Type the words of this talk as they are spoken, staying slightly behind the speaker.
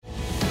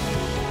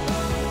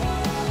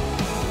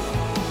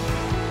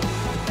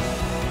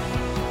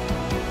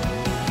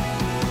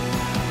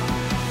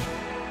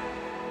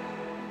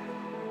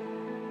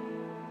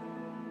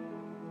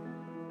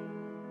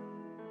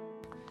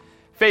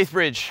Faith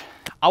Bridge,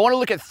 I want to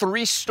look at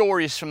 3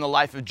 stories from the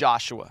life of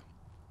Joshua.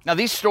 Now,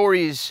 these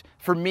stories,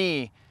 for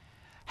me,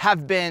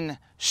 have been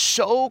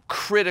so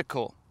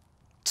critical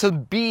to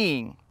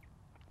being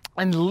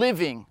and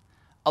living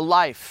a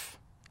life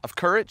of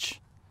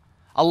courage,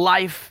 a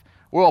life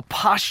where a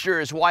posture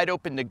is wide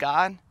open to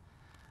God,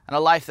 and a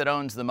life that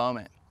owns the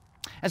moment.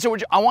 And so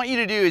what I want you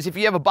to do is, if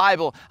you have a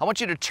Bible, I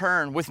want you to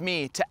turn with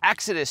me to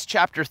Exodus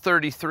chapter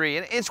 33.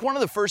 And it's one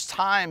of the first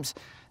times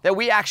that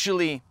we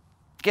actually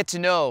get to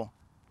know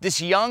this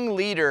young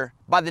leader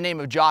by the name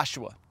of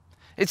Joshua.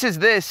 It says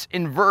this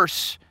in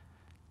verse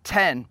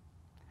 10.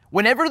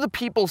 Whenever the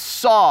people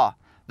saw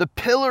the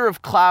pillar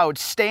of cloud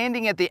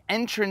standing at the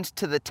entrance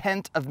to the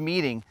tent of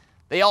meeting,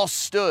 they all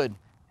stood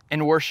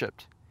and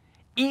worshiped,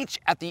 each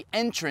at the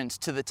entrance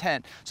to the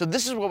tent. So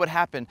this is what would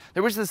happen.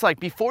 There was this,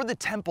 before the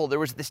temple, there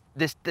was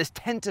this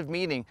tent of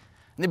meeting.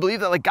 And they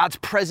believed that God's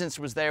presence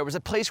was there. It was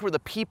a place where the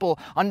people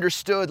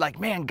understood,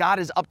 man, God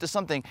is up to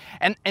something.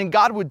 And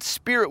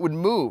Spirit would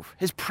move.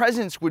 His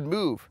presence would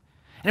move.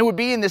 And it would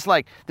be in this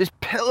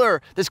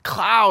pillar, this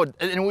cloud,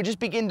 and it would just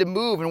begin to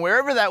move. And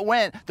wherever that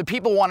went, the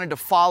people wanted to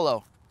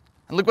follow.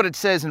 And look what it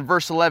says in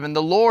verse 11.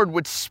 The Lord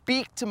would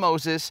speak to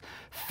Moses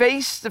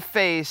face to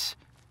face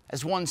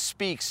as one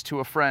speaks to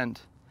a friend.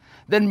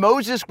 Then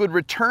Moses would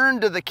return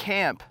to the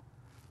camp,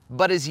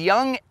 but his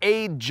young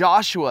aide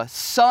Joshua,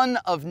 son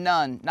of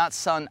Nun, not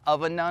son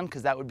of a nun,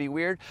 because that would be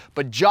weird,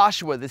 but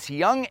Joshua, this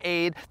young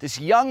aide, this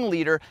young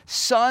leader,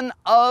 son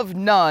of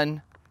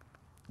Nun,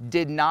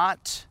 did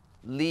not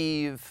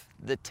leave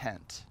the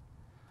tent.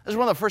 This is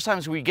one of the first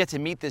times we get to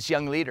meet this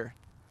young leader.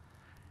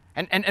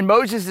 And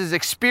Moses is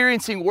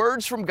experiencing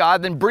words from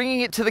God, then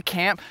bringing it to the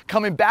camp,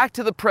 coming back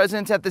to the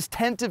presence at this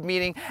tent of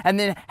meeting, and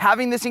then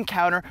having this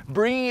encounter,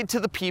 bringing it to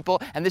the people,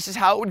 and this is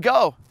how it would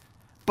go.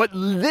 But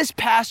this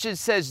passage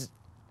says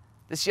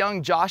this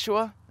young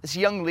Joshua, this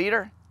young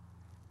leader,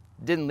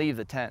 didn't leave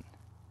the tent.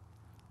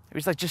 He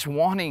was just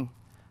wanting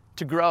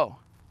to grow.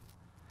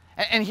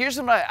 And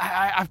here's what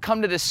I've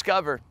come to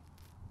discover.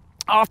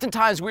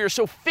 Oftentimes we are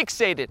so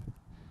fixated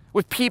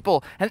with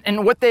people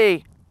and what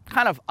they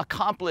kind of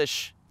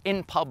accomplish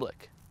in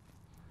public.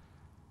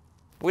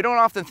 We don't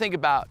often think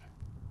about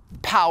the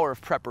power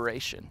of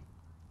preparation.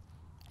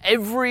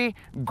 Every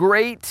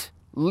great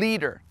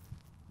leader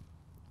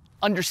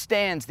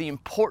understands the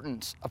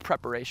importance of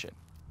preparation.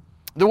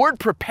 The word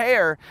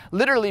prepare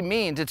literally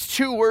means, it's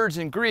 2 words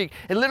in Greek,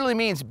 it literally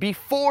means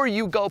before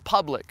you go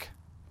public.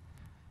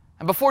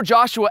 And before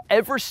Joshua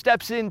ever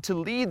steps in to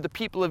lead the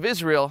people of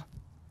Israel,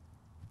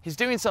 he's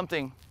doing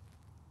something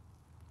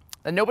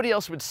that nobody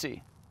else would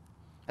see.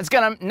 It's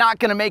not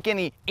going to make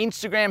any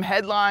Instagram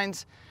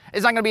headlines.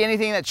 It's not going to be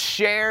anything that's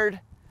shared.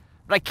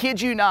 But I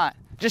kid you not,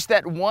 just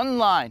that one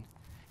line,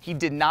 he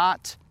did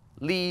not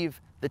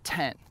leave the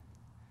tent.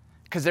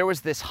 Because there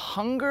was this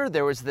hunger,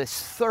 there was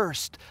this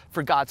thirst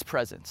for God's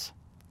presence.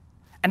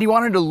 And he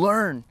wanted to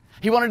learn.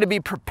 He wanted to be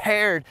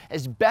prepared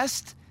as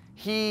best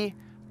he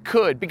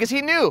could. Because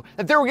he knew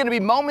that there were going to be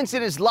moments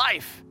in his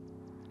life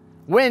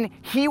when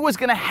he was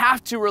going to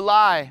have to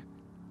rely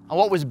on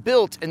what was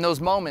built in those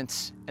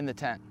moments in the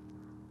tent.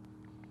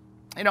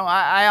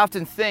 I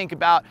often think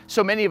about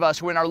so many of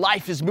us when our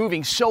life is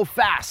moving so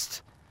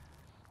fast.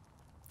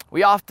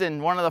 One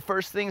of the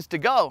first things to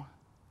go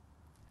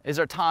is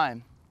our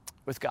time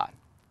with God.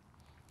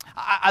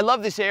 I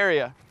love this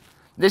area.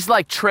 This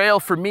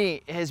trail for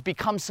me has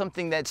become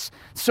something that's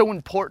so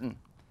important.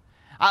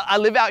 I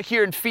live out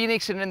here in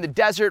Phoenix and in the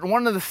desert, and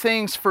one of the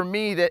things for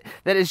me that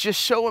is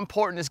just so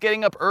important is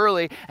getting up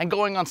early and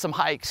going on some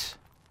hikes.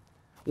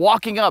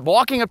 Walking up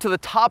to the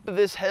top of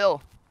this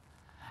hill.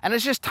 And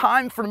it's just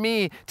time for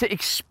me to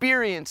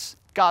experience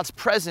God's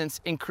presence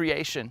in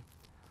creation.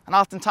 And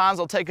oftentimes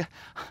I'll take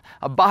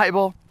a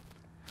Bible,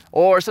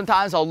 or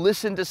sometimes I'll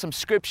listen to some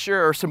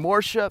scripture or some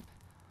worship.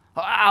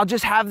 I'll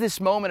just have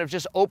this moment of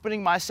just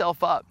opening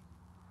myself up.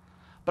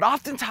 But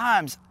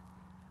oftentimes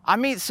I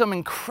meet some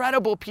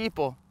incredible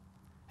people.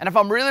 And if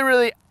I'm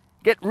really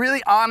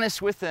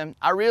honest with them,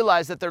 I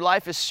realize that their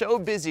life is so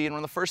busy, and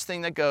one of the first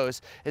thing that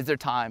goes is their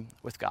time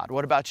with God.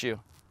 What about you?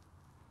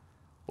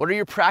 What are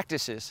your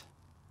practices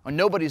when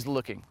nobody's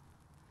looking?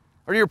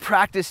 What are your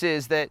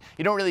practices that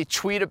you don't really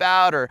tweet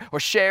about or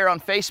share on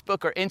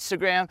Facebook or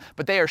Instagram,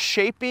 but they are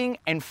shaping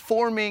and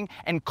forming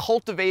and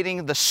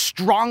cultivating the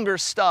stronger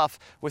stuff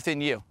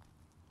within you?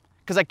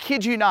 Because I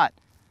kid you not,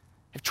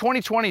 if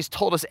 2020 has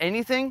told us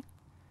anything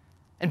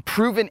and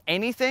proven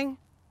anything,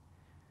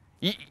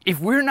 if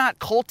we're not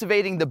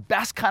cultivating the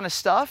best kind of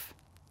stuff,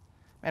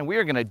 man, we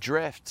are going to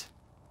drift.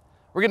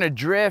 We're going to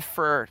drift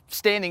for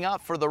standing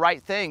up for the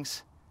right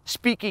things,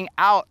 speaking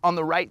out on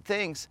the right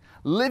things,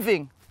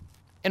 living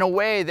in a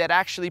way that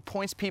actually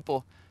points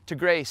people to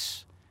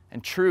grace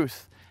and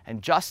truth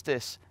and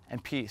justice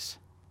and peace.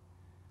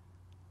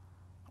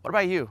 What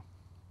about you?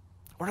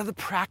 What are the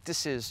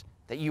practices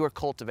that you are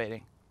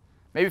cultivating?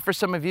 Maybe for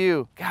some of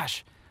you,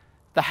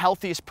 the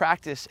healthiest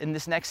practice in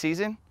this next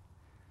season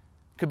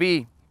could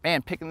be,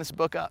 picking this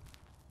book up.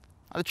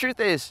 Now, the truth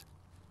is,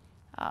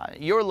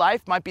 your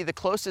life might be the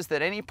closest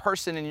that any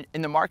person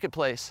in the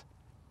marketplace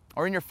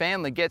or in your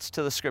family gets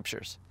to the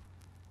scriptures.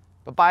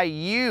 But by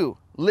you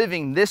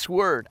living this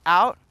word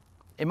out,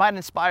 it might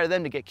inspire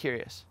them to get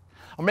curious.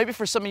 Or maybe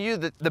for some of you,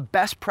 the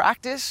best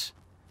practice,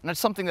 and that's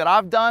something that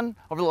I've done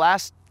over the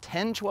last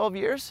 10, 12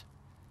 years,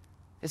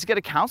 is to get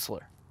a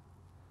counselor.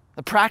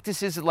 The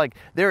practice is like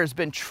there has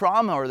been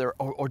trauma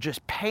or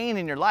just pain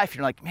in your life. And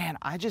you're like, man,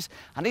 I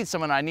need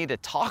someone I need to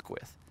talk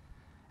with.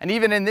 And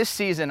even in this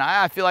season,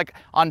 I feel like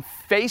on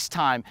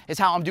FaceTime is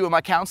how I'm doing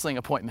my counseling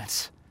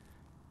appointments.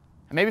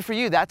 And maybe for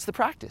you, that's the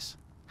practice.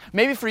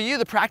 Maybe for you,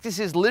 the practice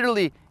is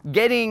literally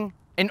getting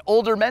an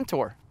older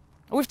mentor.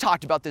 We've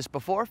talked about this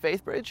before,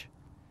 FaithBridge.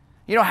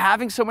 You know,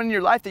 having someone in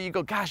your life that you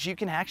go, gosh, you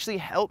can actually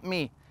help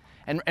me,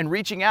 and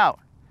reaching out.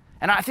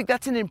 And I think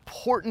that's an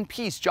important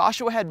piece.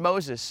 Joshua had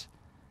Moses.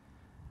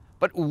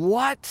 But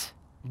what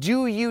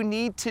do you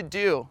need to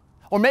do?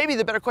 Or maybe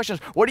the better question is,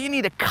 what do you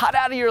need to cut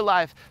out of your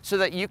life so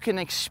that you can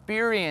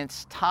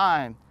experience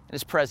time in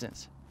His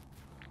presence?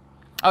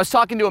 I was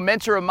talking to a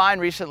mentor of mine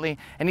recently,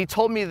 and he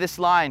told me this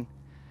line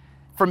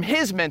from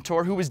his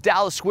mentor, who was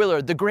Dallas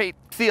Willard, the great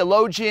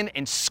theologian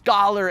and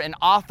scholar and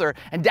author.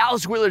 And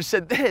Dallas Willard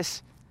said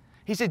this.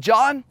 He said,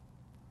 John,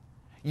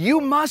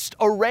 you must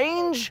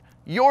arrange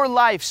your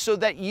life so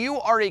that you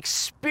are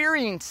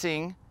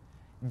experiencing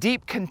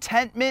deep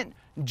contentment,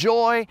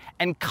 joy,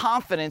 and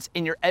confidence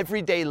in your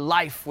everyday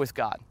life with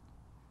God.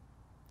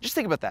 Just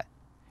think about that.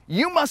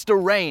 You must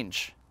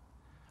arrange.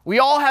 We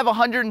all have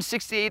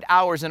 168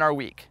 hours in our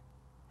week.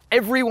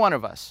 Every one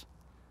of us.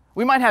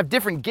 We might have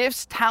different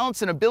gifts,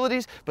 talents, and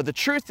abilities, but the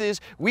truth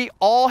is we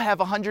all have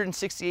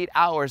 168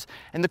 hours.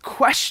 And the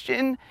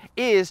question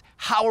is,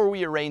 how are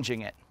we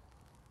arranging it?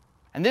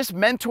 And this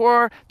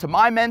mentor to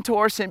my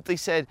mentor simply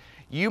said,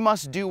 you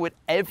must do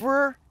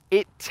whatever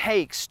it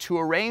takes to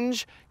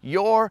arrange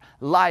your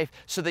life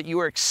so that you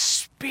are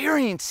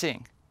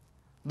experiencing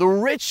the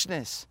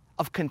richness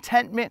of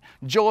contentment,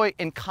 joy,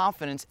 and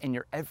confidence in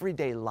your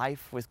everyday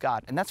life with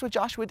God. And that's what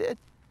Joshua did.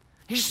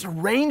 He just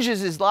arranges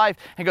his life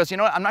and goes, you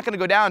know what, I'm not going to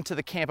go down to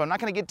the camp. I'm not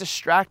going to get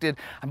distracted.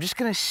 I'm just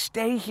going to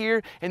stay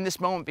here in this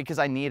moment because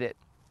I need it.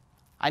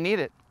 I need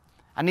it.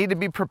 I need to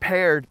be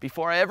prepared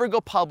before I ever go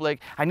public.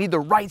 I need the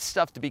right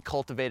stuff to be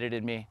cultivated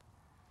in me.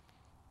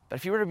 But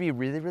if you were to be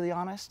really, really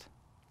honest,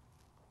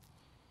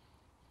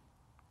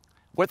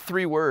 what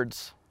 3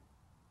 words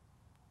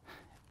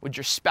would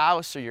your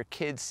spouse or your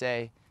kids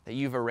say that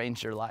you've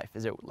arranged your life?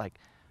 Is it like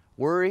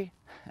worry,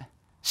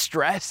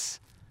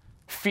 stress,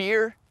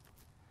 fear?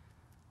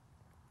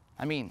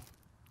 I mean,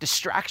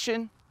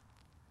 distraction,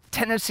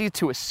 tendency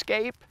to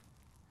escape?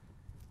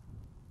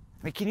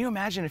 I mean, can you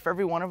imagine if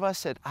every one of us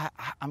said,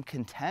 I'm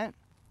content.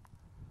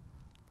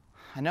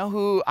 I know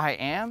who I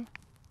am.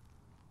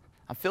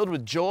 I'm filled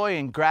with joy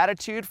and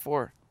gratitude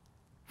for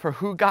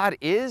who God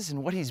is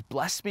and what He's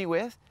blessed me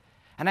with.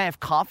 And I have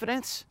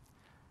confidence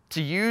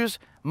to use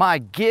my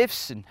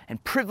gifts and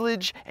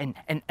privilege and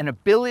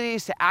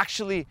abilities to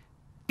actually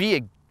be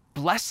a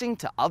blessing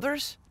to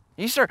others.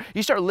 You start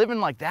living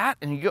like that,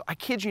 and you go, I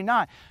kid you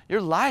not,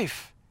 your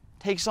life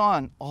takes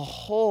on a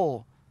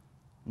whole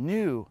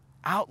new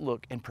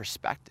outlook and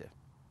perspective.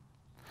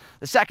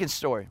 The second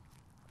story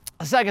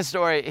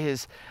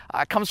is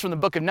comes from the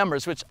book of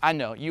Numbers, which I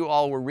know you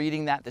all were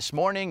reading that this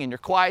morning in your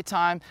quiet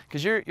time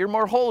because you're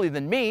more holy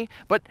than me.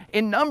 But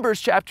in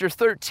Numbers chapter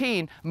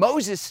 13,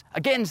 Moses,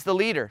 again, is the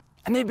leader,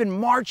 and they've been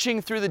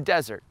marching through the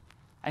desert.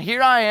 And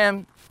here I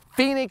am,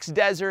 Phoenix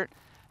desert.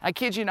 I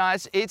kid you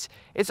not, it's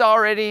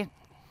already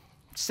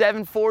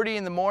 7:40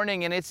 in the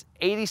morning, and it's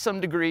 80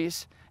 some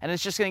degrees, and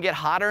it's just going to get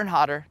hotter and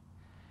hotter.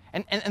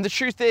 And the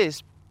truth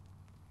is,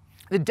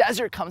 the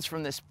desert comes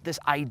from this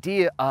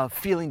idea of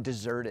feeling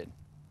deserted,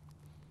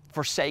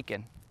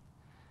 forsaken.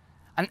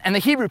 And the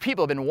Hebrew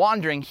people have been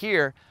wandering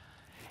here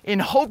in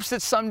hopes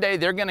that someday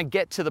they're going to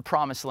get to the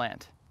promised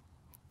land.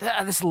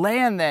 This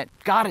land that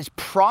God has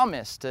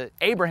promised to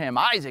Abraham,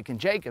 Isaac, and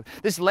Jacob.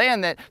 This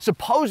land that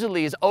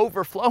supposedly is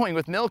overflowing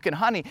with milk and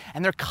honey.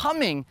 And they're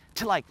coming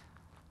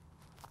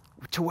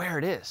to where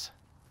it is.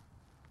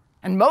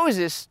 And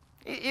Moses,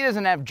 he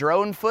doesn't have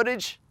drone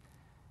footage.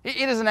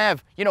 He doesn't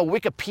have,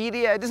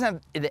 Wikipedia. He doesn't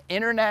have the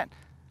internet.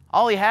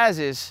 All he has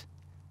is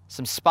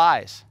some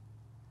spies.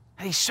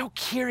 And he's so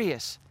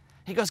curious.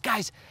 He goes,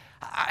 guys,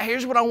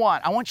 here's what I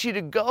want. I want you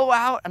to go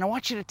out and I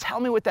want you to tell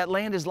me what that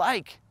land is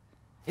like.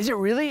 Is it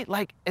really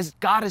like as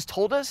God has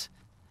told us?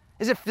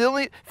 Is it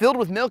filled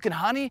with milk and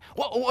honey?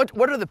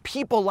 What are the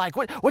people like?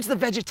 What's the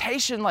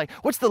vegetation like?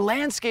 What's the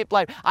landscape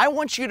like? I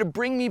want you to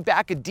bring me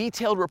back a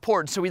detailed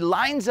report. So he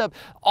lines up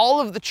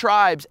all of the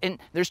tribes, and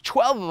there's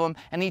 12 of them,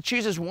 and he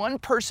chooses one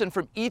person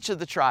from each of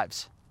the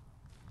tribes.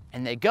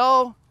 And they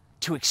go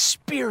to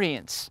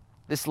experience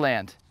this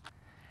land.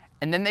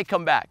 And then they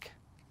come back.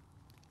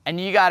 And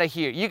you gotta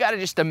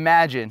just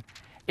imagine,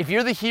 if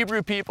you're the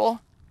Hebrew people,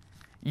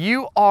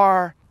 you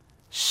are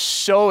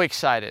so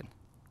excited.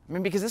 I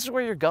mean, because this is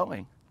where you're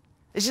going.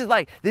 This is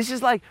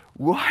like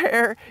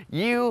where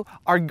you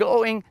are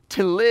going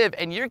to live,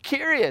 and you're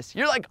curious.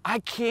 You're like, I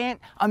can't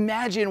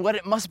imagine what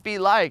it must be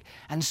like.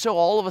 And so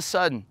all of a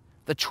sudden,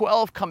 The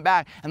 12 come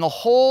back, and the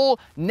whole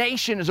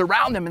nation is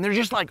around them, and they're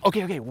just like,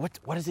 okay,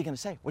 what is he going to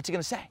say? What's he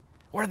going to say?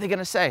 What are they going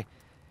to say?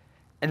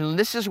 And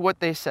this is what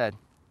they said.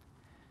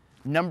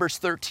 Numbers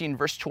 13,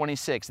 verse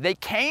 26. They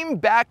came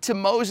back to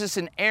Moses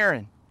and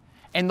Aaron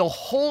and the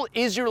whole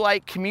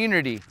Israelite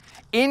community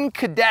in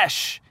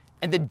Kadesh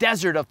in the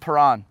desert of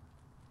Paran.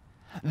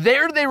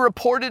 There they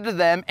reported to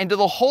them and to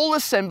the whole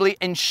assembly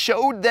and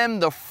showed them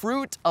the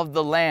fruit of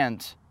the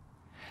land.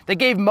 They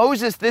gave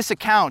Moses this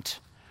account.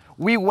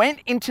 We went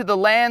into the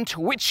land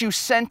to which you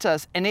sent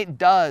us, and it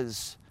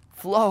does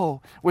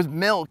flow with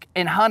milk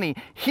and honey.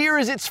 Here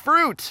is its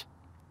fruit.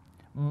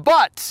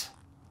 But,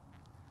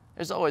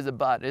 there's always a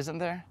but, isn't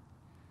there?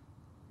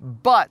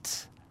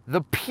 But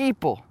the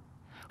people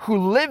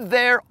who live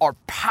there are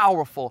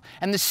powerful,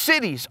 and the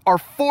cities are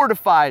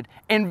fortified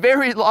and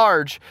very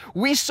large.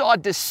 We saw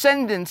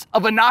descendants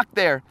of Anak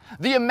there.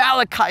 The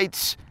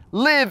Amalekites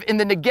live in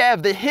the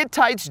Negev. The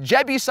Hittites,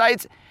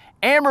 Jebusites,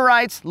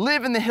 Amorites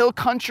live in the hill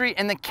country,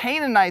 and the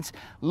Canaanites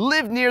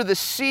live near the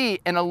sea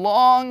and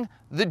along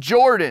the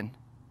Jordan.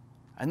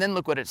 And then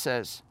look what it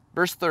says.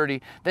 Verse 30,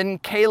 then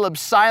Caleb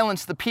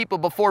silenced the people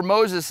before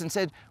Moses and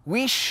said,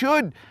 we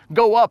should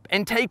go up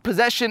and take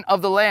possession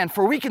of the land,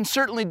 for we can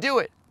certainly do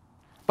it.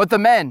 But the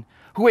men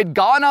who had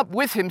gone up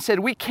with him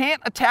said, we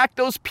can't attack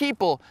those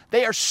people.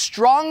 They are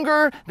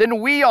stronger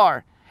than we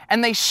are.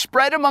 And they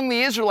spread among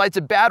the Israelites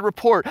a bad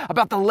report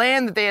about the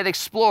land that they had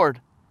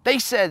explored. They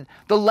said,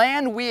 the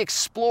land we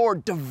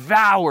explored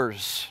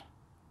devours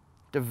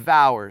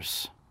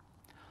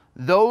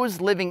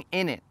those living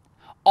in it.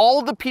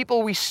 All the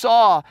people we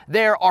saw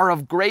there are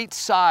of great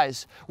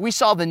size. We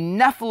saw the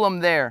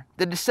Nephilim there.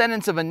 The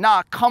descendants of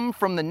Anak come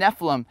from the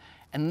Nephilim.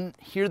 And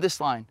hear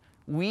this line.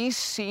 We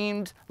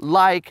seemed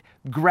like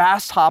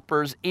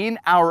grasshoppers in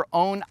our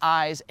own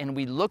eyes, and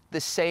we looked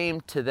the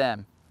same to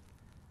them.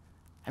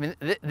 I mean,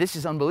 this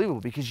is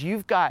unbelievable, because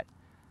you've got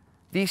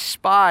these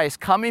spies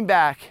coming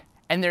back,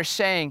 and they're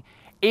saying,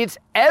 it's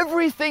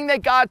everything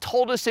that God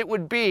told us it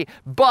would be,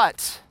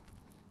 but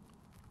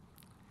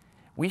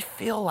we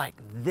feel like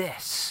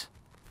this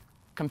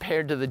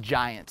compared to the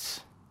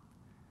giants.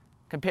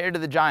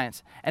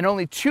 And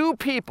only two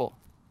people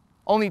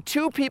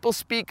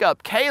speak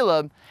up,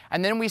 Caleb,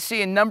 and then we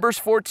see in Numbers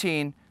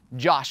 14,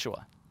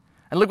 Joshua.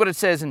 And look what it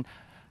says in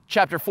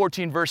chapter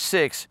 14, verse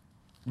 6.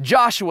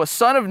 Joshua,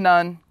 son of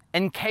Nun,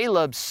 and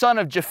Caleb, son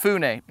of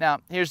Jephunneh. Now,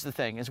 here's the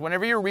thing, is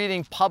whenever you're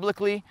reading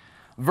publicly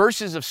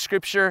verses of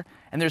scripture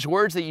and there's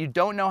words that you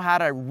don't know how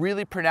to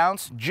really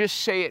pronounce, just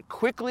say it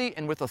quickly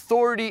and with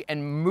authority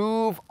and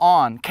move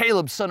on.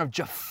 Caleb, son of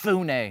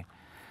Jephunneh,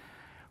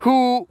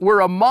 who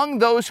were among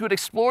those who had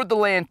explored the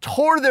land,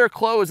 tore their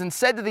clothes and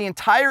said to the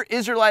entire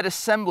Israelite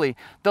assembly,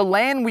 the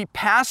land we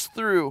passed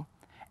through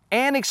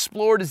and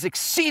explored is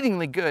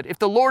exceedingly good. If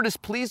the Lord is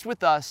pleased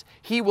with us,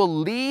 he will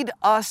lead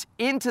us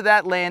into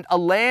that land, a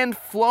land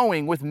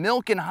flowing with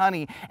milk and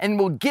honey, and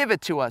will give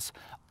it to us.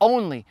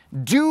 Only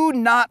do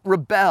not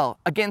rebel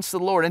against the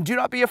Lord, and do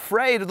not be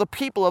afraid of the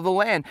people of the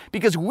land,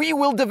 because we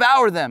will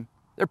devour them.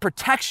 Their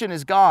protection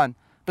is gone,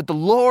 but the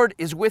Lord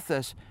is with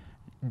us.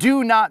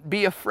 Do not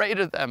be afraid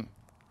of them.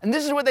 And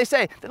this is what they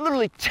say. They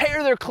literally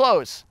tear their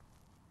clothes.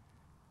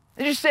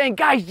 They're just saying,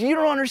 guys, you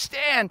don't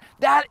understand.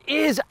 That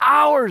is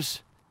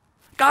ours.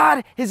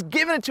 God has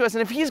given it to us,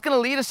 and if he's going to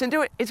lead us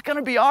into it, it's going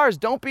to be ours.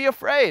 Don't be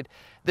afraid.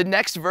 The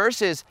next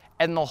verse is,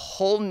 and the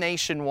whole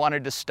nation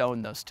wanted to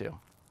stone those two.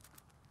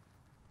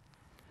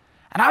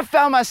 And I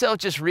found myself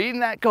just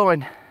reading that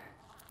going,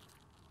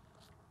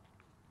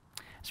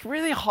 it's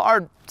really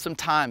hard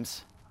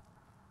sometimes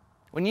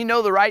when you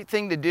know the right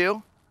thing to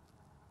do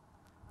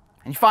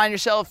and you find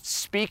yourself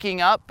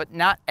speaking up, but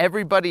not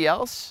everybody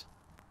else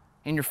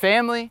in your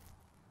family,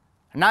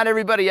 not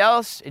everybody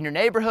else in your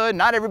neighborhood,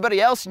 not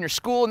everybody else in your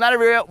school, not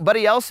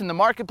everybody else in the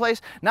marketplace,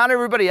 not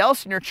everybody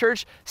else in your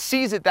church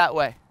sees it that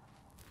way.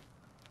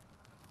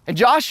 And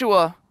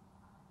Joshua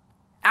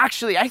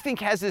actually, I think,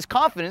 has this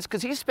confidence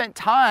because he spent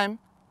time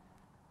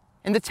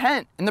in the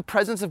tent in the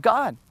presence of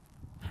God.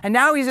 And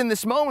now he's in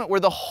this moment where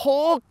the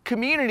whole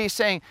community is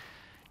saying,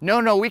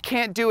 no, we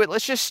can't do it.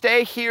 Let's just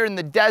stay here in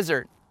the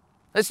desert.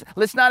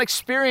 Let's not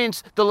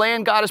experience the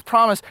land God has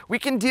promised. We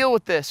can deal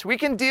with this. We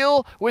can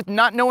deal with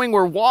not knowing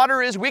where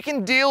water is. We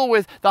can deal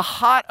with the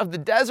hot of the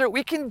desert.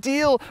 We can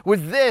deal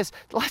with this.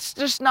 Let's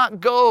just not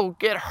go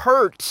get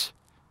hurt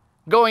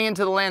going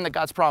into the land that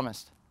God's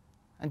promised.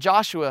 And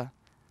Joshua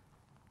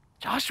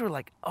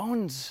like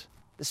owns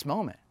this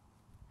moment.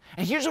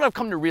 And here's what I've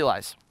come to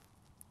realize.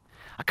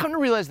 I've come to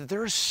realize that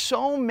there are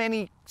so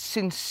many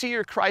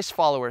sincere Christ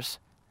followers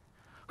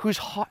whose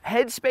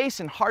headspace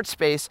and heart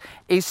space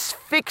is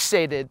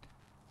fixated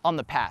on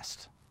the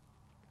past.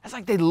 It's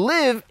like they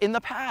live in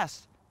the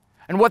past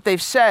and what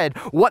they've said,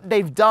 what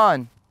they've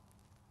done.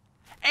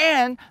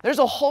 And there's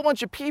a whole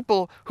bunch of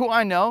people who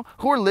I know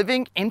who are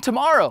living in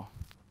tomorrow.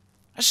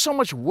 There's so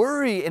much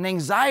worry and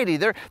anxiety.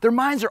 Their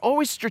minds are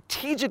always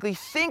strategically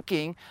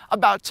thinking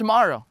about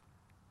tomorrow.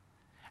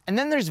 And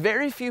then there's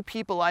very few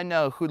people I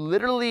know who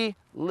literally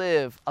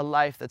live a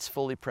life that's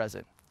fully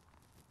present.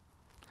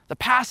 The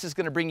past is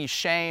going to bring you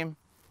shame.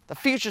 The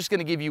future is going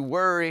to give you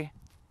worry.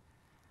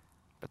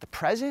 But the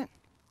present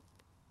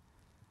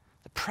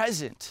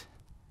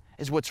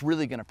is what's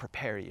really going to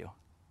prepare you.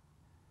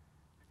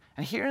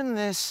 And here in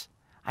this,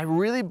 I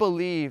really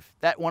believe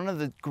that one of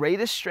the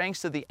greatest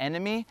strengths of the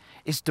enemy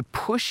is to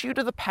push you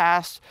to the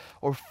past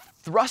or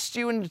thrust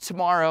you into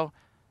tomorrow,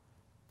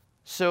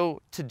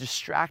 so to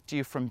distract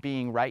you from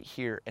being right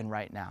here and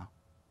right now.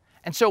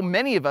 And so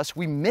many of us,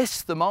 we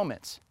miss the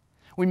moments.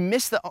 We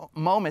miss the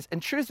moments.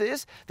 And truth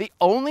is, the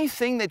only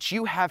thing that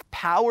you have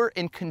power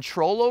and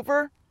control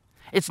over,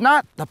 it's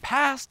not the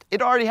past. It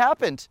already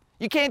happened.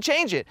 You can't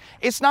change it.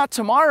 It's not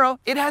tomorrow.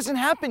 It hasn't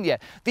happened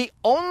yet. The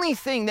only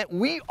thing that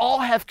we all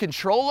have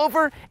control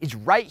over is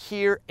right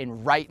here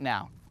and right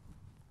now.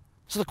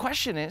 So the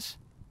question is,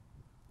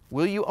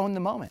 will you own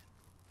the moment?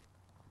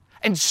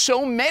 And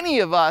so many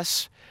of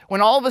us, when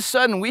all of a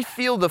sudden we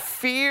feel the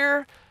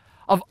fear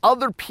of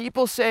other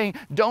people saying,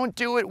 don't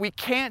do it, we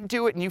can't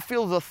do it, and you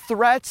feel the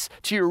threats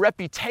to your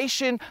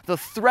reputation, the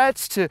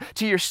threats to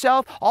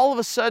yourself, all of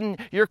a sudden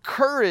your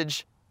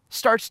courage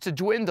starts to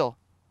dwindle.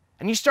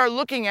 And you start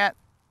looking at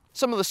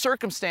some of the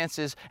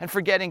circumstances and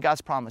forgetting God's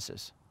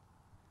promises.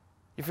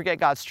 You forget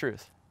God's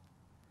truth.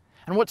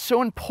 And what's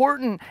so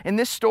important in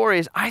this story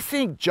is I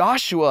think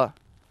Joshua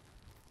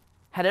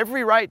had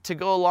every right to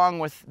go along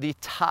with the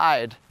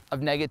tide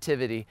of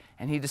negativity,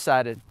 and he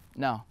decided,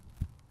 no.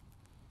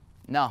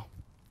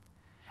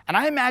 And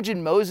I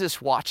imagine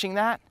Moses watching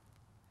that,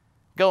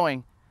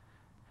 going,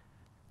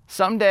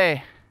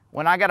 someday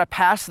when I got to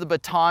pass the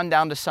baton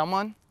down to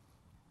someone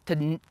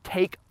to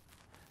take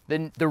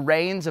the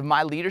reins of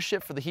my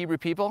leadership for the Hebrew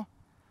people,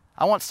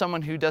 I want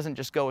someone who doesn't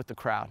just go with the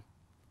crowd.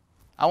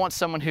 I want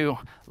someone who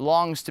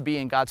longs to be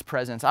in God's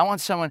presence. I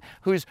want someone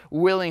who's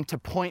willing to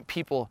point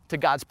people to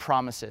God's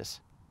promises.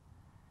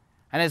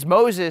 And as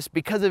Moses,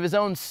 because of his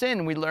own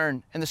sin, we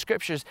learn in the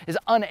scriptures, is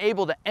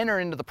unable to enter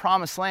into the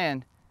promised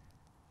land,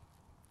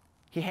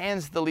 he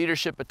hands the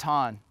leadership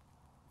baton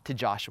to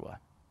Joshua.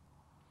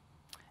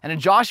 And in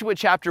Joshua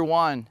chapter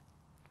 1,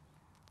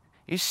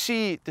 you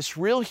see this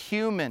real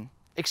human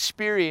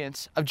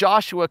experience of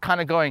Joshua kind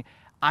of going,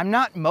 I'm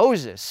not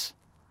Moses.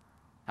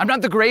 I'm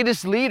not the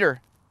greatest leader.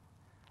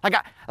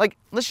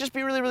 Let's just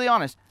be really, really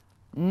honest.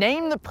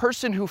 Name the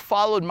person who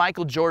followed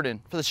Michael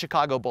Jordan for the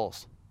Chicago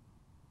Bulls.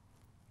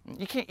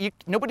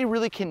 Nobody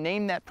really can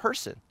name that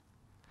person.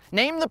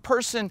 Name the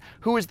person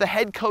who was the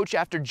head coach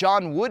after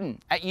John Wooden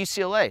at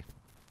UCLA.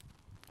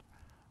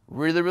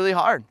 Really, really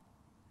hard.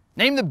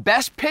 Name the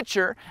best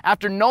pitcher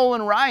after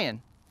Nolan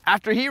Ryan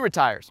after he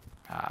retires.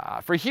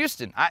 For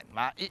Houston,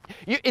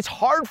 it's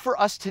hard for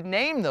us to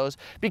name those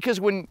because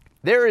when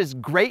there is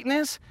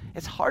greatness,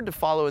 it's hard to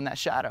follow in that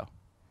shadow.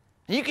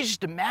 And you can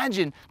just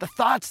imagine the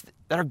thoughts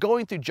that are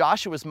going through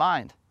Joshua's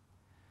mind.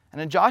 And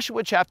in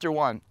Joshua chapter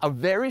 1, a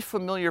very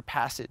familiar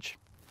passage,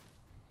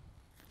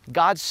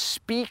 God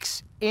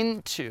speaks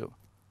into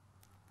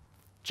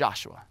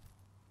Joshua.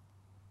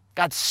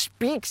 God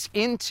speaks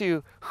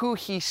into who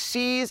he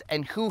sees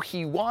and who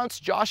he wants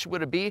Joshua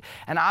to be.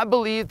 And I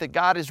believe that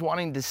God is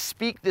wanting to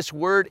speak this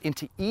word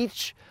into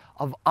each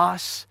of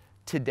us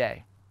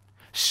today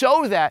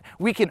so that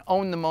we can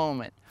own the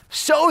moment,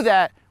 so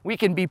that we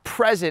can be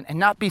present and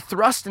not be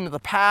thrust into the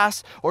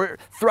past or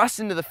thrust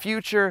into the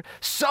future,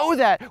 so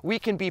that we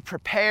can be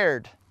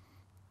prepared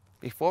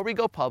before we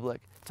go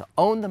public to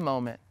own the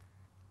moment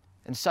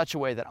in such a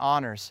way that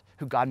honors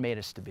who God made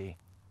us to be.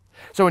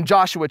 So in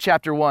Joshua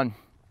chapter 1,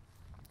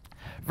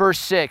 verse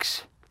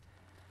 6,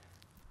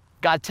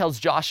 God tells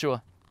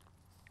Joshua,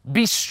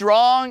 be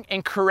strong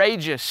and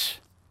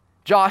courageous,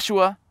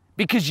 Joshua,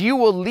 because you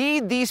will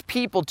lead these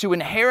people to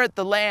inherit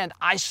the land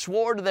I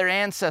swore to their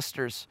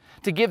ancestors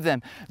to give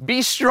them.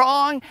 Be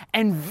strong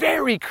and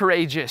very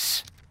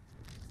courageous.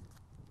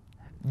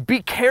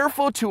 Be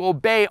careful to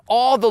obey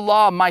all the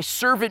law my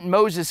servant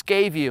Moses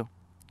gave you.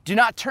 Do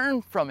not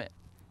turn from it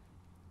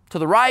to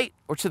the right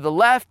or to the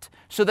left,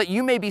 so that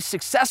you may be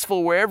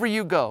successful wherever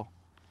you go.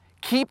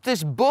 Keep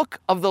this book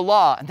of the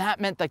law, and that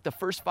meant like the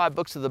first 5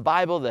 books of the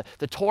Bible,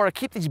 the Torah.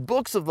 Keep these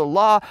books of the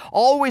law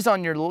always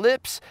on your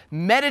lips.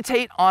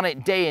 Meditate on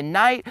it day and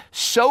night,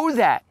 so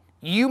that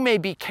you may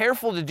be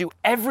careful to do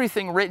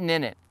everything written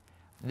in it.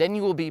 Then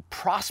you will be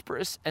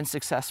prosperous and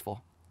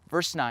successful.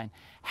 Verse 9,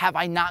 have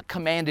I not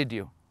commanded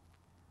you?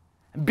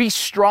 Be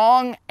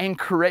strong and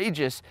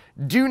courageous.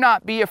 Do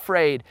not be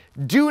afraid.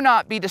 Do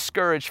not be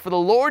discouraged, for the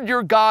Lord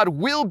your God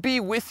will be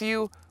with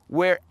you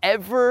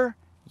wherever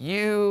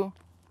you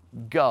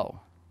go.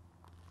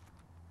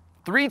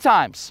 3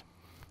 times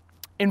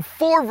in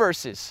 4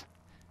 verses,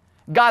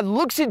 God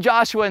looks at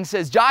Joshua and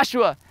says,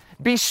 Joshua,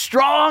 be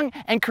strong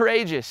and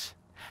courageous.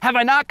 Have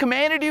I not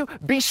commanded you?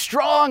 Be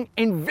strong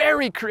and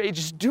very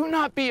courageous. Do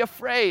not be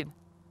afraid.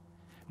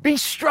 Be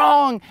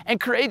strong and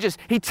courageous.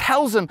 He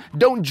tells him,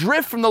 don't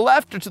drift from the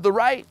left or to the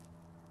right.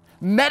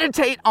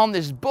 Meditate on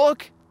this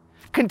book.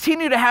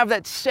 Continue to have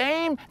that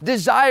same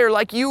desire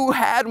like you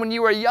had when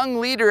you were a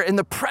young leader in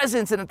the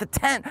presence and at the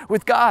tent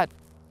with God.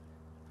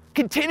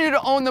 Continue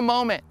to own the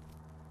moment.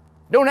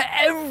 Don't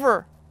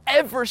ever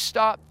ever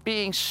stop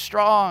being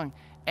strong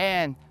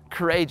and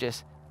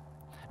courageous.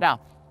 Now,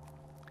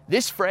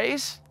 this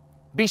phrase,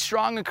 be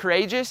strong and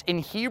courageous, in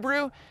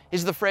Hebrew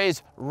is the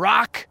phrase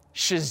rak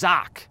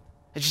shazak.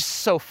 It's just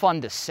so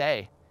fun to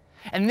say.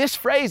 And this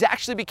phrase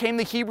actually became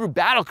the Hebrew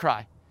battle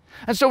cry.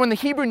 And so when the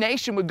Hebrew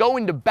nation would go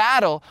into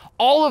battle,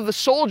 all of the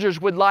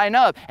soldiers would line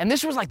up. And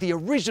this was like the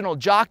original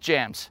jock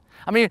jams.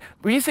 I mean,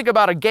 when you think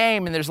about a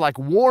game and there's like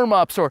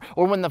warm-ups or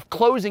when the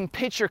closing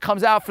pitcher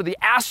comes out for the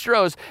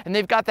Astros and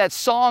they've got that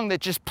song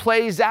that just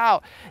plays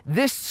out,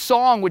 this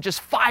song would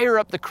just fire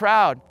up the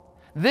crowd.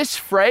 This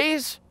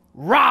phrase,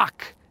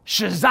 rak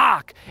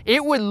shazak,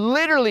 it would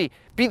literally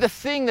be the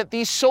thing that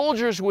these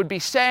soldiers would be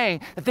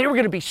saying, that they were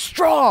going to be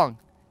strong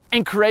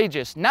and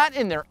courageous, not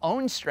in their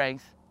own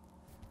strength,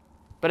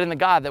 but in the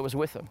God that was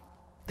with them,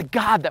 the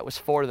God that was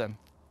for them.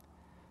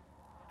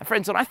 And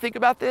friends, when I think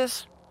about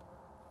this,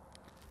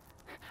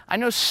 I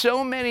know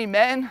so many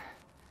men,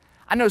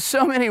 I know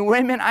so many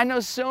women, I know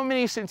so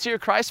many sincere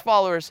Christ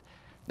followers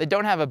that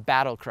don't have a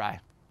battle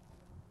cry.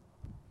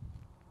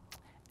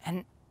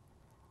 And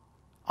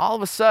all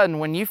of a sudden,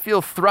 when you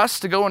feel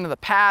thrust to go into the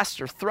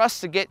past or thrust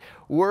to get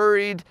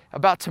worried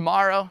about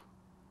tomorrow,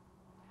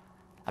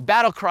 a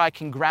battle cry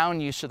can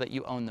ground you so that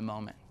you own the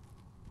moment.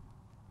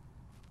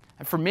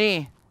 And for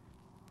me,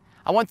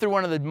 I went through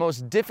one of the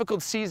most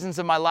difficult seasons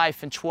of my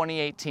life in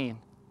 2018.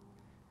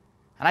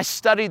 And I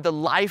studied the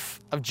life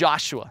of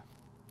Joshua.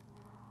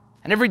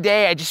 And every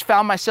day I just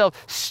found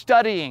myself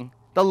studying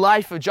the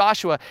life of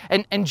Joshua.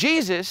 And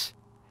Jesus,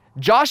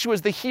 Joshua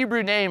is the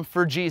Hebrew name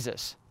for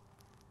Jesus.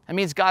 That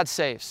means God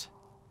saves.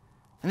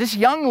 And this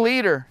young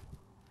leader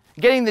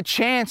getting the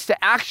chance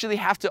to actually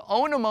have to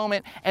own a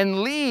moment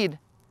and lead.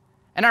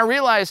 And I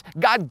realized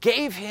God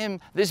gave him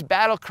this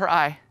battle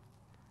cry.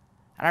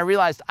 And I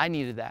realized I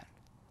needed that.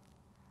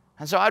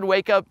 And so I'd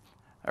wake up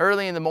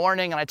early in the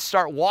morning and I'd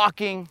start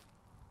walking.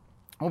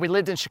 When we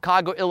lived in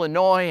Chicago,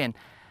 Illinois, and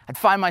I'd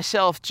find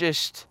myself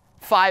just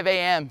 5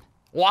 a.m.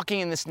 walking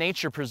in this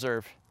nature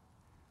preserve,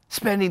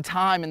 spending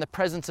time in the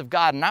presence of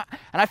God. And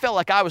I felt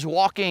like I was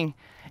walking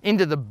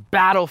into the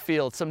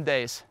battlefield some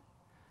days,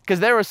 because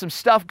there was some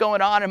stuff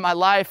going on in my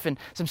life and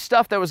some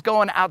stuff that was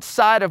going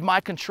outside of my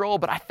control,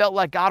 but I felt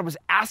like God was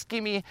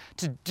asking me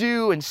to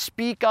do and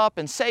speak up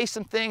and say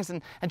some things.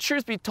 And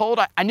truth be told,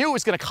 I knew it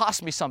was going to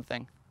cost me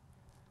something.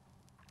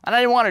 And I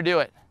didn't want to do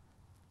it.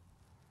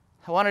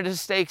 I wanted to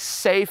stay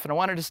safe and I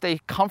wanted to stay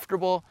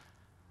comfortable.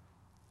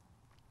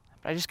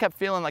 But I just kept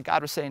feeling like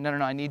God was saying, no,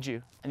 I need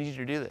you. I need you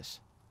to do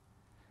this.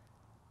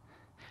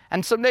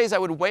 And some days I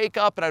would wake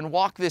up and I'd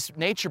walk this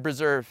nature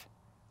preserve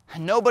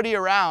and nobody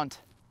around.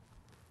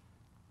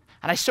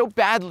 And I so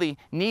badly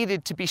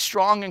needed to be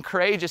strong and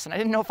courageous, and I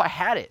didn't know if I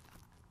had it.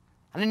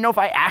 I didn't know if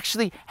I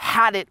actually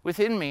had it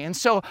within me. And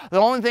so the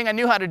only thing I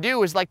knew how to do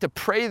was like to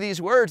pray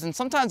these words. And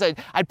sometimes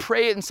I'd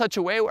pray it in such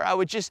a way where I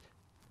would just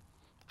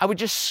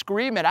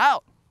scream it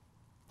out.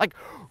 Like,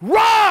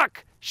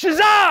 rak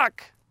shazak!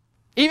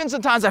 Even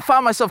sometimes I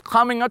found myself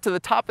climbing up to the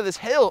top of this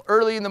hill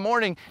early in the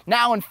morning,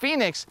 now in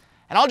Phoenix,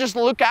 and I'll just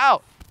look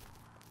out.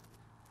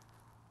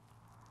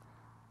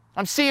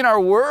 I'm seeing our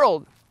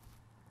world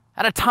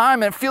at a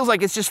time and it feels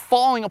like it's just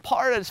falling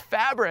apart at its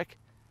fabric.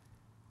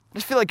 I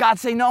just feel like God's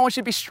saying, no, I want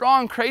you to be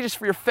strong, courageous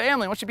for your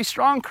family. I want you to be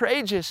strong,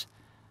 courageous.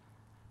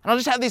 And I'll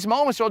just have these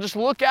moments where I'll just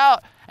look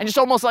out and just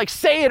almost like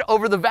say it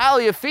over the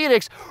valley of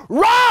Phoenix,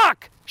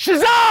 rak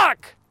shazak!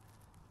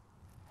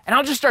 And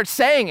I'll just start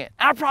saying it.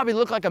 And I'll probably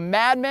look like a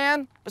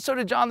madman, but so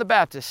did John the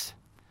Baptist.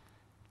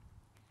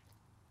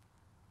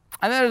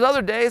 And then there's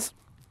other days,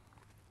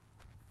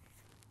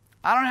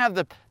 I don't have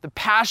the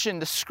passion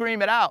to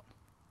scream it out.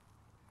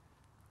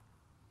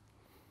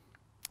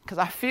 Because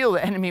I feel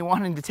the enemy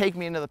wanting to take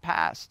me into the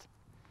past,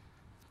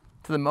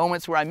 to the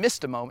moments where I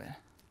missed a moment.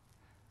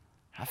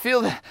 I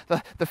feel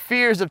the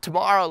fears of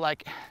tomorrow,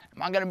 like,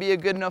 am I going to be a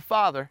good enough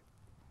father?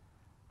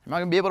 Am I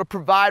going to be able to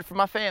provide for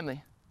my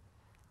family?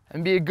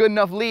 And be a good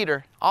enough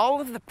leader?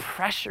 All of the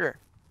pressure.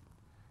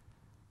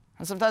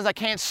 And sometimes I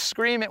can't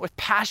scream it with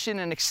passion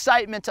and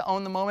excitement to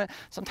own the moment.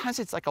 Sometimes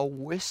it's like a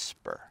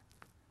whisper.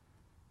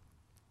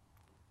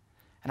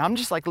 And I'm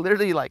just like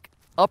literally like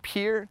up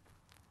here.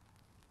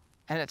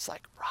 And it's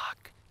like,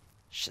 rak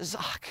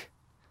shazak.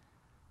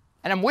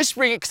 And I'm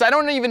whispering it because I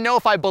don't even know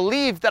if I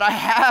believe that I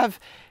have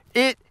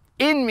it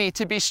in me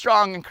to be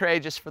strong and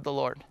courageous for the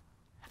Lord.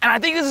 And I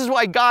think this is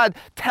why God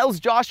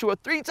tells Joshua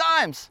 3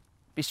 times,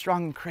 be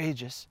strong and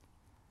courageous.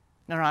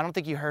 No, I don't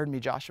think you heard me,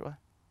 Joshua.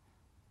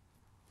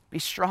 Be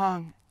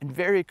strong and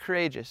very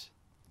courageous.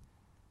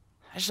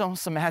 I just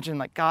almost imagine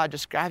like God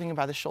just grabbing him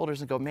by the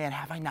shoulders and go, man,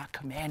 have I not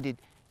commanded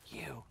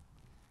you?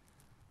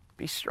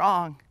 Be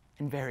strong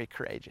and very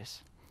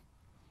courageous.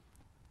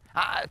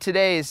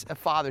 Today is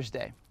Father's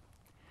Day.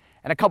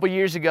 And a couple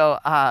years ago,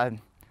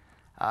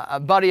 a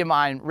buddy of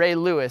mine, Ray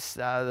Lewis,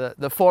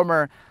 the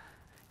former,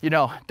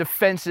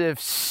 defensive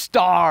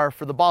star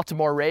for the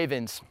Baltimore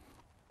Ravens,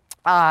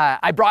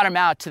 I brought him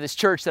out to this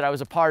church that I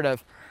was a part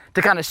of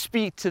to kind of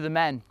speak to the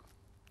men.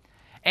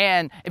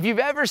 And if you've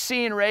ever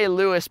seen Ray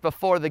Lewis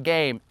before the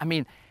game, I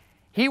mean,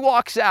 he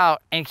walks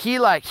out and he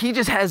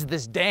just has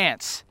this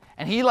dance.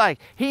 And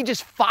he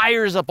just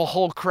fires up a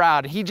whole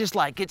crowd. He just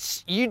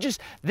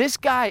this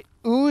guy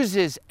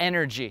oozes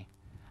energy.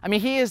 I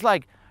mean, he is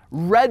like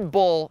Red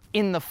Bull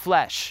in the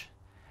flesh.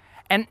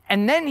 And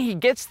then he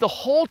gets the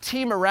whole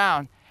team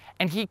around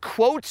and he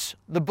quotes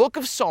the book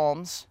of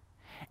Psalms,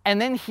 and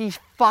then he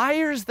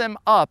fires them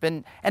up.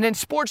 And in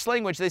sports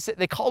language,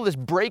 they call this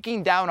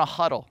breaking down a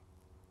huddle.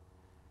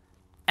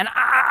 And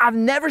I've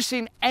never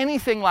seen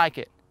anything like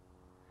it.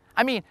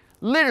 I mean,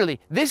 literally,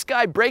 this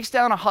guy breaks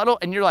down a huddle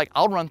and you're like,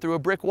 I'll run through a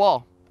brick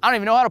wall. I don't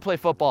even know how to play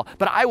football,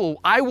 but I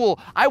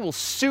will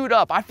suit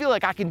up. I feel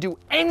like I can do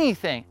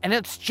anything. And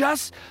it's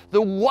just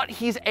what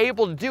he's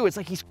able to do. It's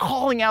like he's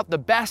calling out the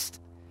best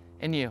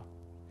in you.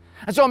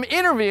 And so I'm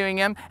interviewing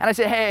him and I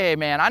say, hey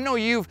man, I know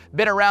you've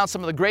been around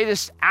some of the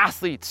greatest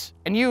athletes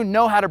and you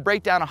know how to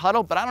break down a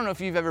huddle, but I don't know if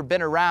you've ever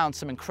been around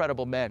some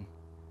incredible men.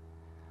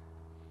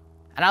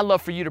 And I'd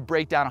love for you to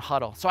break down a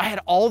huddle. So I had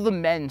all the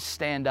men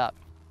stand up.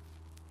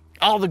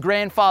 All the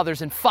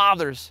grandfathers and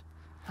fathers,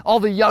 all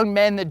the young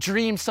men that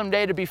dream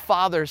someday to be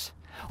fathers,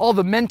 all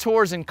the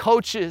mentors and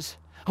coaches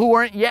who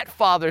weren't yet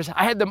fathers.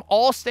 I had them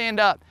all stand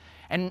up.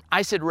 And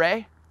I said,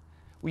 Ray,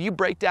 will you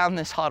break down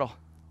this huddle?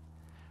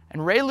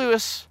 And Ray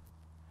Lewis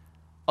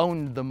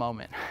owned the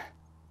moment.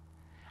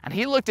 And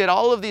he looked at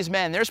all of these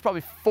men. There's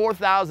probably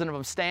 4,000 of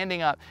them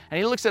standing up. And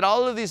he looks at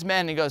all of these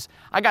men and he goes,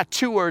 I got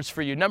 2 words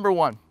for you. Number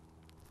 1,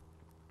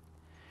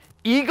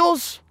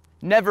 eagles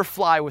never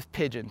fly with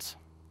pigeons.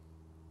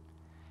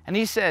 And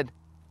he said,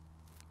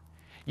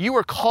 you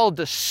are called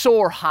to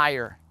soar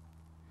higher.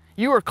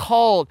 You are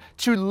called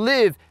to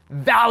live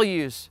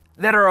values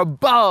that are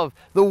above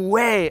the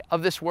way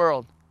of this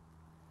world.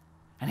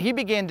 And he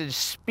began to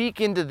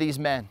speak into these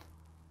men.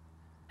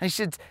 And he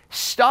said,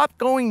 stop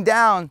going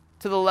down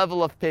to the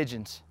level of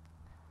pigeons.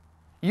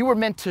 You were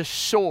meant to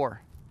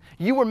soar.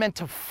 You were meant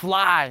to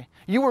fly.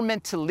 You were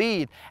meant to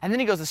lead. And then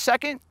he goes, the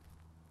second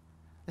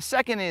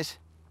is,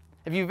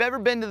 if you've ever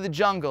been to the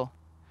jungle,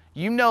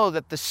 you know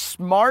that the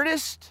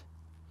smartest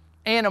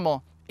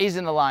animal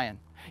isn't a lion.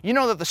 You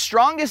know that the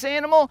strongest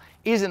animal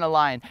isn't a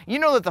lion. You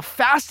know that the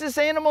fastest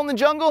animal in the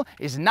jungle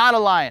is not a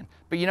lion.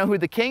 But you know who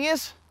the king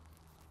is?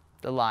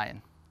 The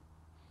lion.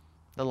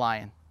 The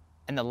lion.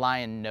 And the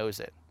lion knows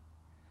it.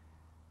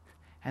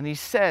 And he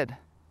said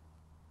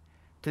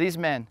to these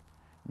men,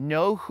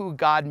 know who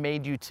God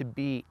made you to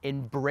be.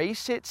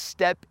 Embrace it,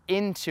 step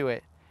into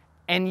it.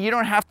 And you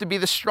don't have to be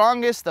the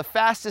strongest, the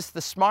fastest,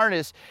 the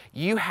smartest.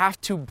 You have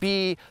to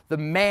be the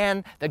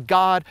man that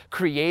God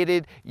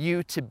created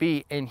you to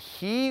be. And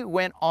he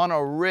went on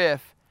a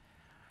riff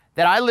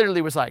that I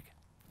literally was like,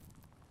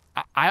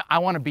 I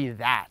want to be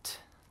that.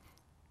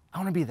 I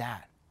want to be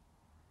that.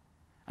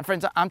 And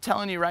friends, I'm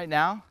telling you right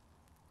now,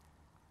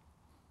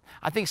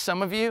 I think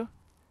some of you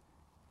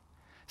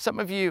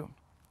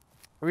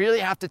really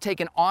have to take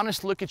an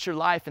honest look at your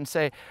life and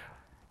say,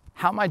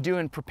 how am I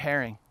doing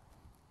preparing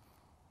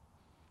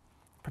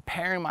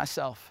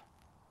myself?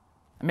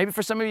 And maybe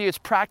for some of you, it's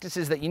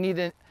practices that you need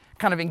to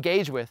kind of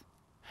engage with.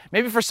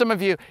 Maybe for some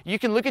of you, you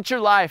can look at your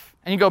life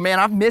and you go, man,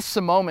 I've missed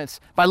some moments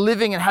by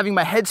living and having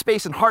my head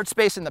space and heart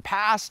space in the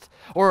past,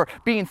 or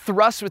being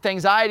thrust with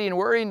anxiety and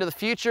worry into the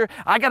future.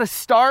 I got to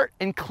start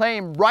and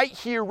claim right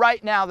here,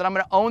 right now, that I'm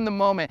going to own the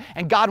moment.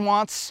 And God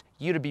wants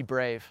you to be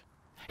brave.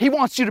 He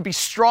wants you to be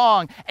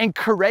strong and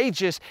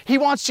courageous. He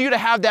wants you to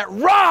have that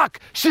rock,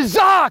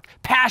 shazak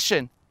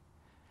passion.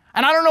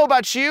 And I don't know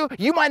about you,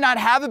 you might not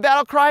have a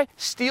battle cry.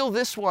 Steal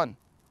this one.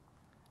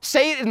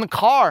 Say it in the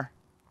car.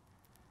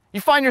 You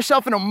find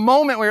yourself in a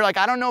moment where you're like,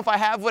 I don't know if I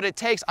have what it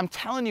takes. I'm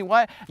telling you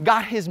what,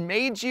 God has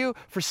made you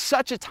for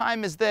such a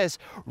time as this.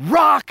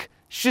 Rock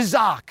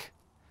shazak.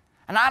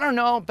 And I don't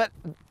know, but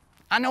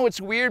I know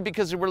it's weird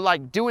because we're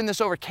like doing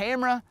this over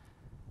camera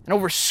and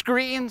over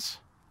screens.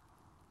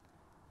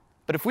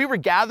 But if we were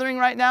gathering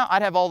right now,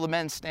 I'd have all the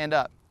men stand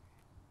up.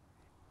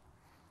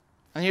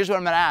 And here's what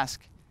I'm going to ask.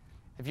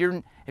 If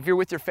you're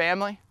with your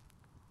family,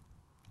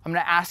 I'm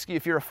going to ask you,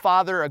 if you're a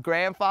father or a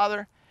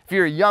grandfather, if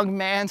you're a young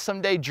man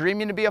someday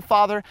dreaming to be a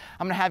father,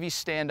 I'm going to have you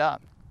stand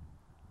up.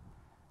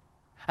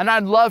 And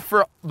I'd love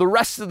for the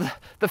rest of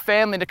the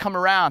family to come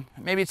around.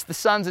 Maybe it's the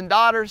sons and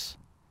daughters.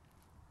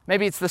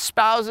 Maybe it's the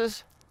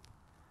spouses.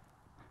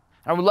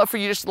 And I would love for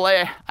you just to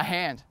lay a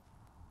hand.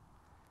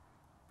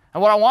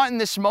 And what I want in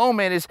this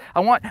moment is I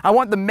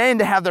want the men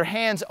to have their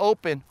hands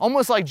open,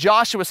 almost like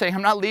Joshua saying,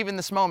 I'm not leaving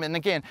this moment. And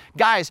again,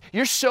 guys,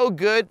 you're so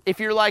good. If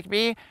you're like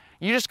me,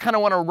 you just kind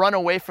of want to run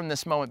away from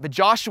this moment. But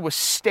Joshua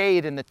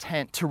stayed in the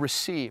tent to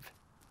receive.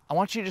 I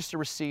want you just to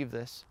receive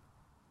this.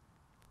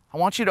 I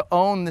want you to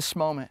own this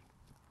moment.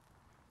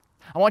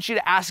 I want you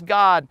to ask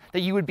God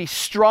that you would be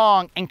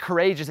strong and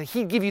courageous, that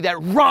He'd give you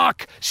that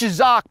rock,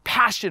 shazak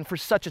passion for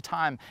such a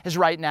time as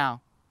right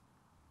now.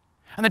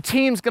 And the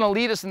team's going to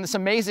lead us in this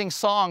amazing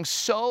song,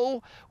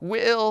 So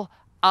Will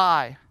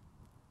I.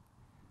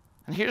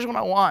 And here's what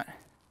I want.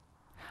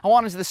 I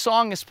want, as the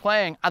song is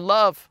playing, I'd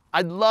love,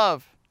 and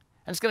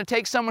it's going to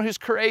take someone who's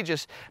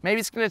courageous. Maybe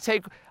it's going to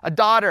take a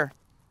daughter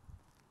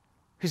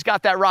who's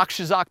got that Rock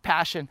Shazak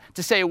passion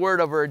to say a word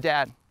over her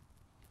dad,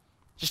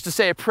 just to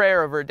say a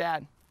prayer over her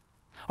dad.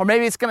 Or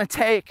maybe it's going to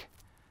take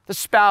the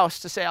spouse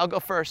to say, I'll go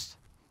first,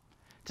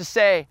 to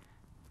say,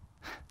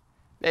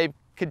 babe,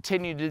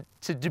 continue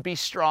to be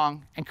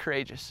strong and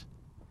courageous.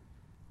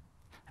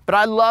 But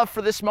I love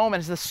for this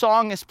moment, as the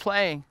song is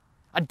playing,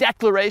 a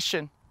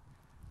declaration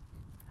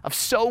of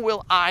so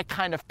will I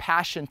kind of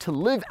passion to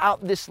live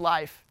out this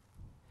life,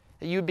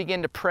 that you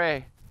begin to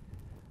pray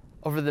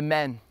over the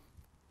men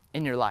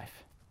in your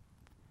life.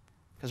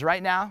 Because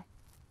right now,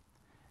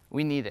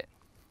 we need it.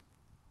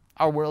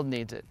 Our world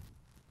needs it.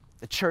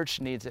 The church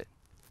needs it.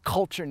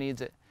 Culture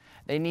needs it.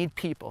 They need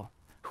people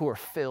who are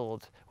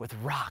filled with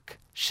Rock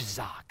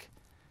Shazak.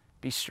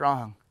 Be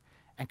strong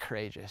and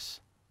courageous.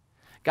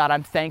 God,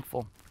 I'm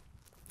thankful.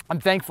 I'm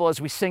thankful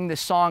as we sing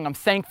this song. I'm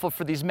thankful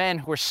for these men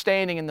who are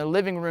standing in their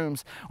living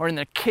rooms or in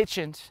their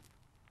kitchens,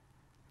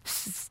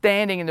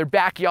 standing in their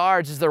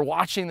backyards as they're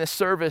watching this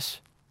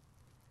service.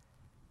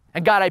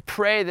 And God, I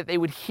pray that they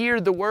would hear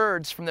the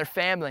words from their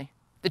family,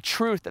 the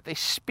truth that they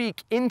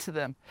speak into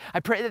them. I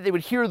pray that they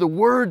would hear the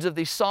words of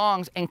these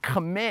songs and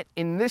commit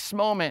in this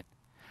moment,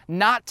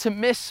 not to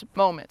miss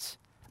moments,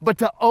 but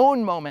to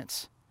own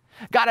moments.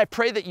 God, I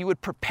pray that you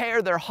would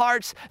prepare their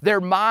hearts,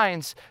 their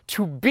minds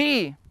to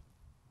be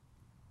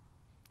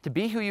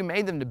who you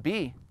made them to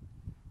be,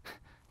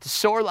 to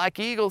soar like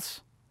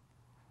eagles,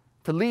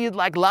 to lead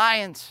like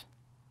lions,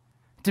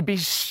 to be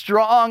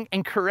strong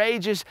and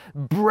courageous,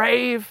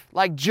 brave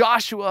like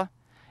Joshua,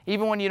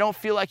 even when you don't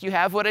feel like you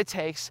have what it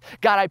takes.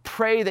 God, I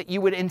pray that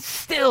you would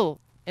instill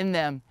in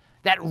them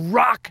that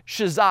Rock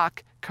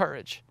Shazak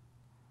courage.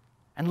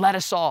 And let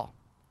us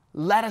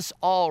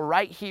all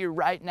right here,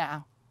 right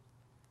now,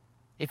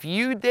 if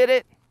you did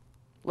it,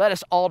 let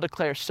us all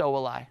declare, so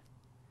will I.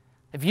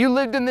 If you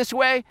lived in this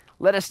way,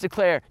 let us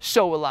declare,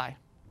 so will I.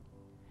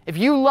 If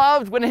you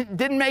loved when it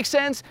didn't make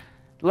sense,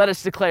 let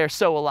us declare,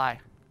 so will I.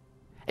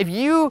 If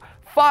you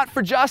fought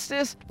for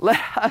justice, let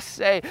us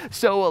say,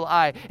 so will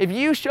I. If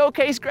you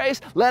showcase grace,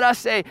 let us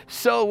say,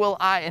 so will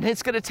I. And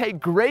it's going to take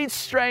great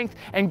strength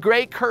and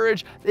great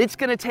courage. It's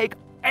going to take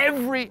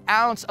every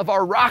ounce of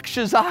our Rock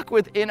Shazak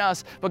within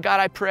us. But God,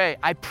 I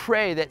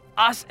pray that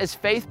us as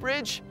Faith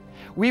Bridge,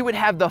 we would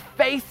have the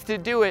faith to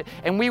do it,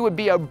 and we would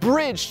be a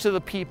bridge to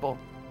the people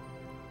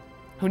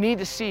who need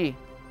to see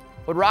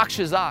what Rock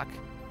Shazak,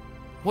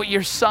 what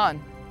your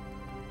son,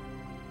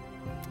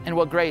 and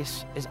what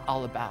grace is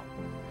all about.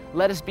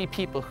 Let us be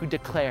people who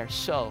declare,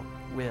 so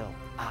will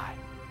I.